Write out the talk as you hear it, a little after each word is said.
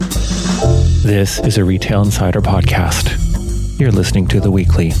This is a Retail Insider podcast. You're listening to The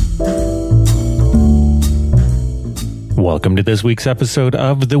Weekly. Welcome to this week's episode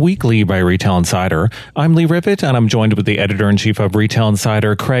of The Weekly by Retail Insider. I'm Lee Rippett, and I'm joined with the editor-in-chief of Retail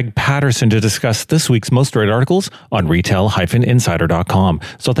Insider, Craig Patterson, to discuss this week's most read articles on retail-insider.com.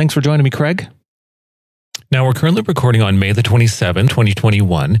 So thanks for joining me, Craig. Now, we're currently recording on May the 27th,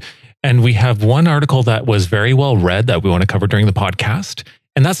 2021, and we have one article that was very well read that we want to cover during the podcast.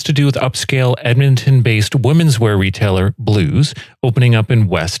 And that's to do with upscale Edmonton-based women's wear retailer Blues opening up in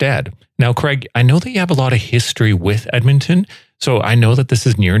West Ed. Now, Craig, I know that you have a lot of history with Edmonton, so I know that this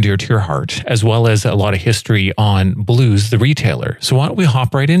is near and dear to your heart, as well as a lot of history on Blues, the retailer. So why don't we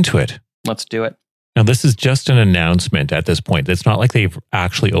hop right into it? Let's do it. Now, this is just an announcement at this point. It's not like they've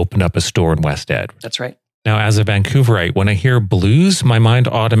actually opened up a store in West Ed. That's right. Now, as a Vancouverite, when I hear Blues, my mind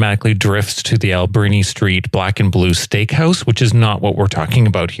automatically drifts to the Alberni Street Black and Blue Steakhouse, which is not what we're talking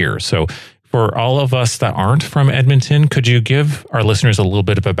about here. So for all of us that aren't from Edmonton, could you give our listeners a little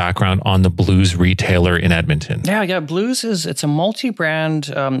bit of a background on the Blues retailer in Edmonton? Yeah. Blues it's a multi-brand,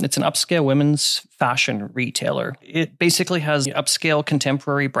 it's an upscale women's fashion retailer. It basically has upscale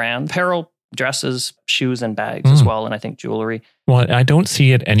contemporary brand, apparel, dresses, shoes, and bags as well, and I think jewelry. Well, I don't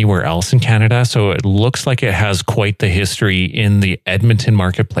see it anywhere else in Canada, so it looks like it has quite the history in the Edmonton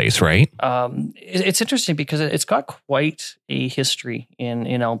marketplace, right? It's interesting because it's got quite a history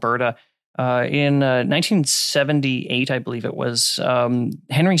in Alberta. In 1978, I believe it was,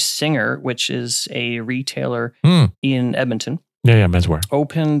 Henry Singer, which is a retailer in Edmonton. Yeah, menswear.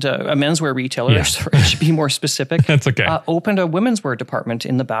 Opened a menswear retailer. Yeah. Sorry, I should be more specific. That's okay. Opened a women's wear department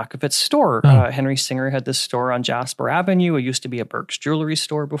in the back of its store. Henry Singer had this store on Jasper Avenue. It used to be a Burke's jewelry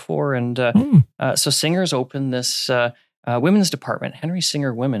store before. And so Singer's opened this women's department. Henry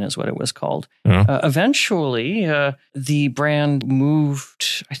Singer Women is what it was called. Eventually, the brand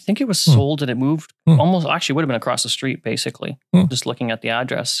moved, I think it was sold and it moved almost, actually would have been across the street, basically, just looking at the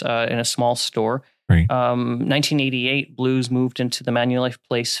address in a small store. Right. 1988, Blues moved into the Manulife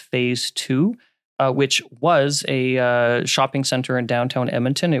Place Phase 2, which was a shopping center in downtown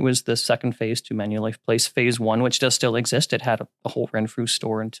Edmonton. It was the second phase to Manulife Place Phase 1, which does still exist. It had a whole Renfrew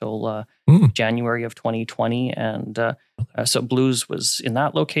store until January of 2020. And so Blues was in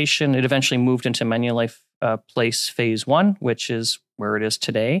that location. It eventually moved into Manulife Place Phase 1, which is where it is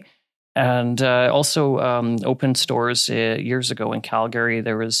today. And also opened stores years ago in Calgary.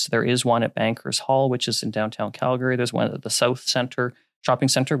 There is one at Bankers Hall, which is in downtown Calgary. There's one at the South Centre Shopping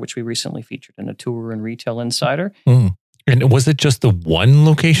Center, which we recently featured in a tour in Retail Insider. And was it just the one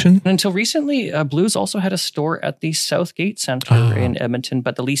location? Until recently, Blues also had a store at the Southgate Center in Edmonton,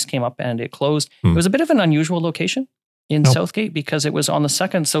 but the lease came up and it closed. It was a bit of an unusual location in Southgate because it was on the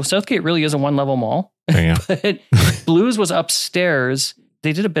second. So Southgate really is a one-level mall. Yeah. But Blues was upstairs.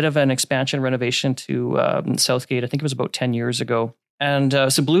 They did a bit of an expansion renovation to Southgate. I think it was about 10 years ago. And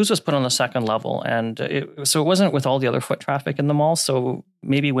so Blues was put on the second level. And so it wasn't with all the other foot traffic in the mall. So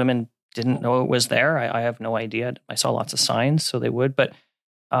maybe women didn't know it was there. I have no idea. I saw lots of signs, so they would. But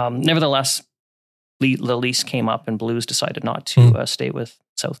nevertheless, the lease came up and Blues decided not to stay with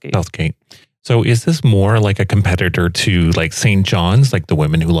Southgate. So is this more like a competitor to like St. John's, like the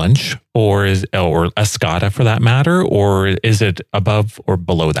Women Who Lunch, or Escada for that matter, or is it above or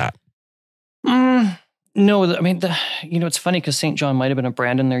below that? No, I mean, it's funny because St. John might have been a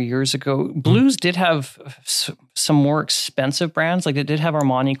brand in there years ago. Blues did have some more expensive brands. Like they did have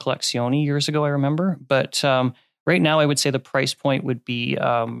Armani Collezioni years ago, I remember. But right now, I would say the price point would be,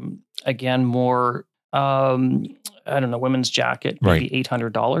 again, more... I don't know, women's jacket, maybe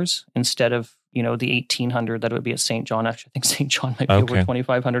 $800 instead of, the $1,800 that it would be at St. John. Actually, I think St. John might be over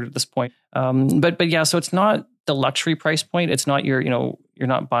 $2,500 at this point. But yeah, so it's not the luxury price point. It's not you're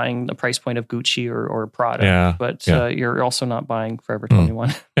not buying the price point of Gucci or Prada, but you're also not buying Forever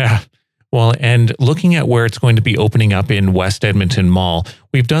 21. Yeah. Well, and looking at where it's going to be opening up in West Edmonton Mall,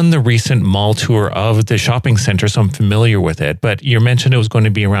 we've done the recent mall tour of the shopping center, so I'm familiar with it. But you mentioned it was going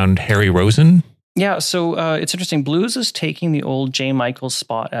to be around Harry Rosen. Yeah, so it's interesting. Blues is taking the old J. Michael's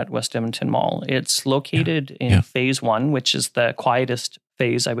spot at West Edmonton Mall. It's located in Phase 1, which is the quietest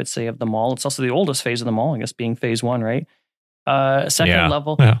phase, I would say, of the mall. It's also the oldest phase of the mall, I guess, being Phase 1, right? Second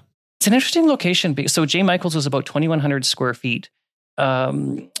level. Yeah. It's an interesting location. So J. Michael's was about 2,100 square feet,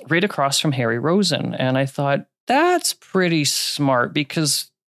 right across from Harry Rosen. And I thought, that's pretty smart because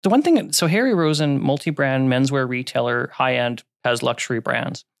the one thing... So Harry Rosen, multi-brand menswear retailer, high-end, has luxury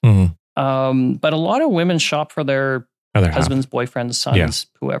brands. But a lot of women shop for their husbands, boyfriends, sons,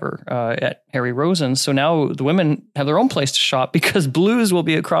 whoever, at Harry Rosen. So now the women have their own place to shop because Blues will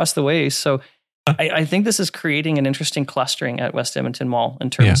be across the way. So I think this is creating an interesting clustering at West Edmonton Mall in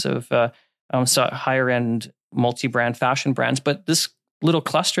terms of so higher end multi-brand fashion brands. But this little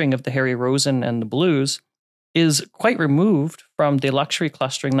clustering of the Harry Rosen and the Blues is quite removed from the luxury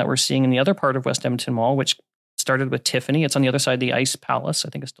clustering that we're seeing in the other part of West Edmonton Mall, which started with Tiffany. It's on the other side of the Ice Palace. I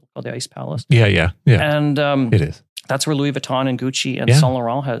think it's still called the Ice Palace. Yeah. And it is. That's where Louis Vuitton and Gucci and Saint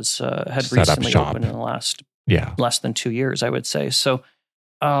Laurent had set recently opened in the last less than 2 years, I would say. So,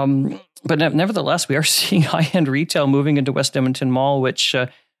 but nevertheless, we are seeing high-end retail moving into West Edmonton Mall, which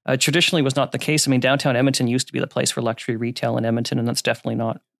traditionally was not the case. I mean, downtown Edmonton used to be the place for luxury retail in Edmonton, and that's definitely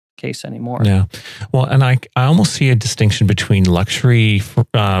not the case anymore. Yeah. Well, and I almost see a distinction between luxury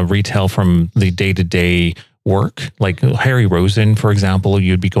retail from the day-to-day work. Like Harry Rosen, for example,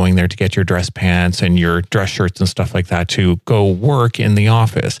 you'd be going there to get your dress pants and your dress shirts and stuff like that to go work in the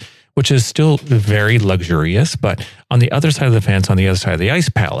office, which is still very luxurious. But on the other side of the fence, on the other side of the Ice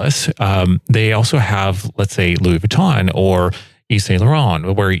Palace, they also have, let's say, Louis Vuitton or Yves Saint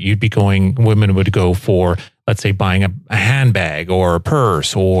Laurent, where you'd be going, women would go for, let's say, buying a handbag or a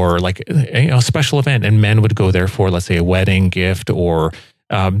purse or like a special event, and men would go there for, let's say, a wedding gift or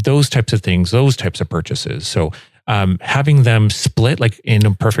those types of things, those types of purchases. So having them split, like in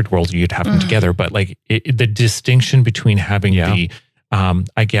a perfect world, you'd have them together. But like the distinction between having the,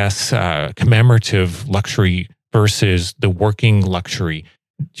 I guess, commemorative luxury versus the working luxury,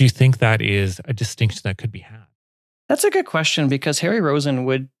 do you think that is a distinction that could be had? That's a good question, because Harry Rosen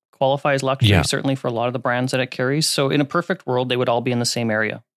would qualify as luxury, certainly for a lot of the brands that it carries. So in a perfect world, they would all be in the same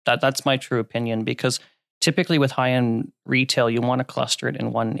area. That's my true opinion, because typically with high-end retail, you want to cluster it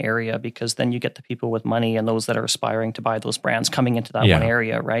in one area, because then you get the people with money and those that are aspiring to buy those brands coming into that one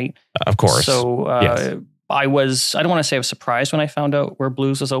area, right? Of course. So I don't want to say I was surprised when I found out where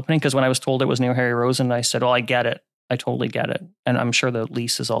Blues was opening, because when I was told it was near Harry Rosen, I said, I get it. I totally get it. And I'm sure the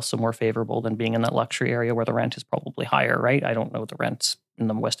lease is also more favorable than being in that luxury area where the rent is probably higher, right? I don't know the rents in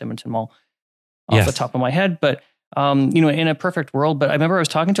the West Edmonton Mall off the top of my head, but in a perfect world. But I remember I was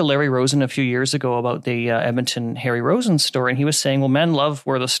talking to Larry Rosen a few years ago about the Edmonton Harry Rosen store, and he was saying, well, men love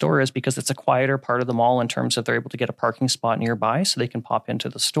where the store is because it's a quieter part of the mall in terms of they're able to get a parking spot nearby so they can pop into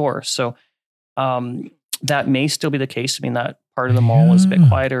the store. So that may still be the case. I mean, that part of the mall is a bit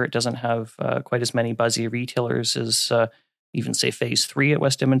quieter. It doesn't have quite as many buzzy retailers as even, say, Phase 3 at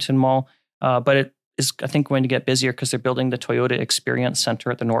West Edmonton Mall. But it is, I think, going to get busier because they're building the Toyota Experience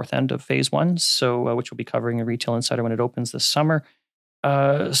Center at the north end of Phase 1, so which will be covering a Retail Insider when it opens this summer.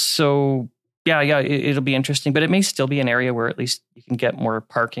 It'll be interesting. But it may still be an area where at least you can get more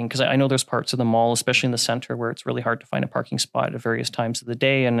parking, because I know there's parts of the mall, especially in the center, where it's really hard to find a parking spot at various times of the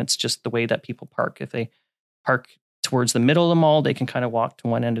day, and it's just the way that people park. If they park towards the middle of the mall, they can kind of walk to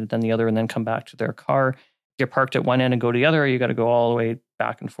one end and then the other and then come back to their car. If you're parked at one end and go to the other, you got to go all the way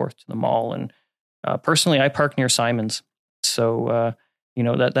back and forth to the mall. And personally, I park near Simon's. So,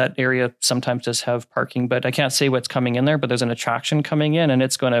 that area sometimes does have parking, but I can't say what's coming in there, but there's an attraction coming in and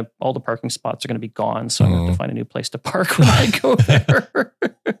all the parking spots are going to be gone. So I'm going to have to find a new place to park when I go there.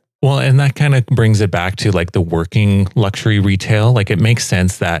 Well, and that kind of brings it back to like the working luxury retail. Like it makes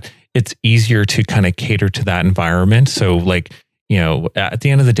sense that it's easier to kind of cater to that environment. So like, at the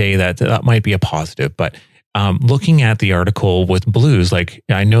end of the day, that might be a positive. But looking at the article with Blues, like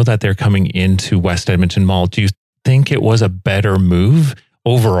I know that they're coming into West Edmonton Mall. Do you think it was a better move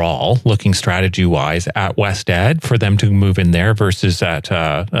overall, looking strategy-wise, at West Ed for them to move in there versus at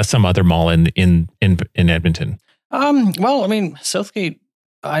some other mall in Edmonton? Well, I mean, Southgate,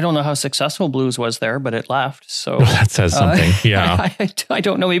 I don't know how successful Blues was there, but it left. So that says something. Yeah. I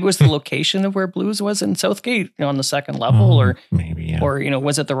don't know. Maybe it was the location of where Blues was in Southgate, on the second level, or maybe, or,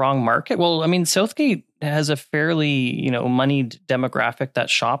 was it the wrong market? Well, I mean, Southgate has a fairly, moneyed demographic that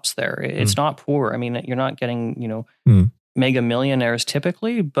shops there. It's not poor. I mean, you're not getting, mega millionaires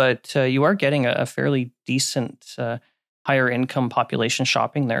typically, but you are getting a fairly decent, higher income population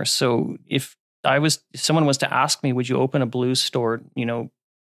shopping there. So if someone was to ask me, would you open a Blues store,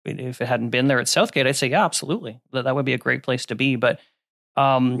 if it hadn't been there at Southgate, I'd say, yeah, absolutely. That would be a great place to be. But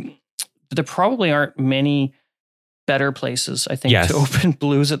there probably aren't many better places, I think, to open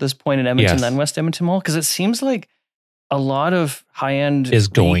Blues at this point in Edmonton than West Edmonton Mall, because it seems like a lot of high-end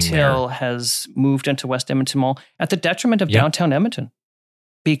retail has moved into West Edmonton Mall at the detriment of downtown Edmonton.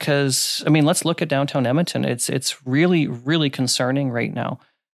 Because, I mean, let's look at downtown Edmonton. It's really, really concerning right now.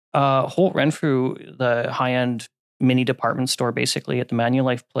 Holt Renfrew, the high-end mini department store, basically at the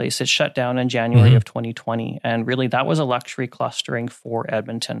Manulife place, it shut down in January of 2020. And really, that was a luxury clustering for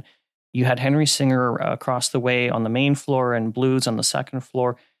Edmonton. You had Henry Singer across the way on the main floor and Blues on the second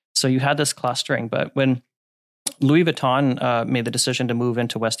floor. So you had this clustering. But when Louis Vuitton made the decision to move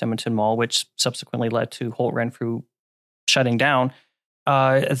into West Edmonton Mall, which subsequently led to Holt Renfrew shutting down,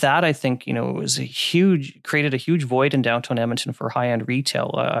 That I think, was created a huge void in downtown Edmonton for high-end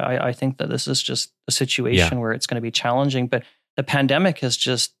retail. I think that this is just a situation where it's going to be challenging, but the pandemic has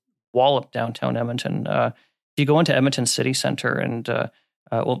just walloped downtown Edmonton. If you go into Edmonton City Centre and,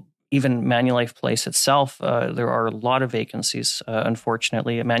 even Manulife Place itself, there are a lot of vacancies,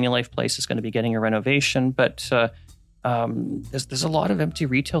 unfortunately. Manulife Place is going to be getting a renovation, but there's a lot of empty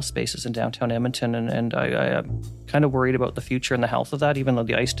retail spaces in downtown Edmonton, and I'm kind of worried about the future and the health of that, even though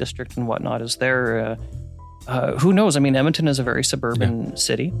the Ice District and whatnot is there. Who knows? I mean, Edmonton is a very suburban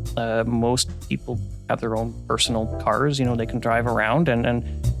city. Most people have their own personal cars. They can drive around,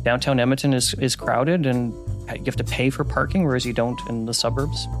 and downtown Edmonton is crowded, and you have to pay for parking, whereas you don't in the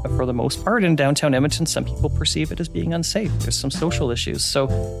suburbs for the most part. In downtown Edmonton, some people perceive it as being unsafe. There's some social issues. So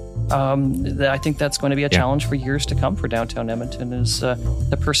I think that's going to be a challenge for years to come for downtown Edmonton, is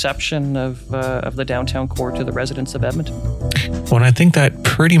the perception of the downtown core to the residents of Edmonton. Well, and I think that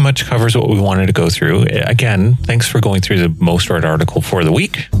pretty much covers what we wanted to go through. Again, thanks for going through the most read article for the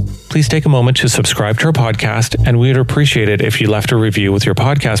week. Please take a moment to subscribe to our podcast, and we would appreciate it if you left a review with your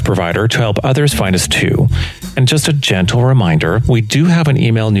podcast provider to help others find us too. And just a gentle reminder, we do have an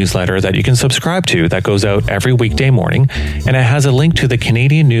email newsletter that you can subscribe to that goes out every weekday morning, and it has a link to the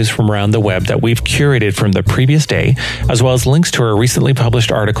Canadian news from around the web that we've curated from the previous day, as well as links to our recently published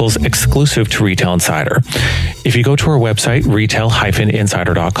articles exclusive to Retail Insider. If you go to our website,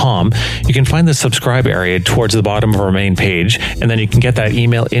 retail-insider.com, you can find the subscribe area towards the bottom of our main page, and then you can get that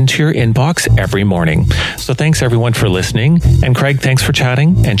email into your inbox every morning. So thanks everyone for listening, and Craig, thanks for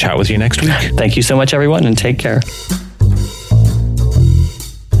chatting, and chat with you next week. Thank you so much, everyone, and take care.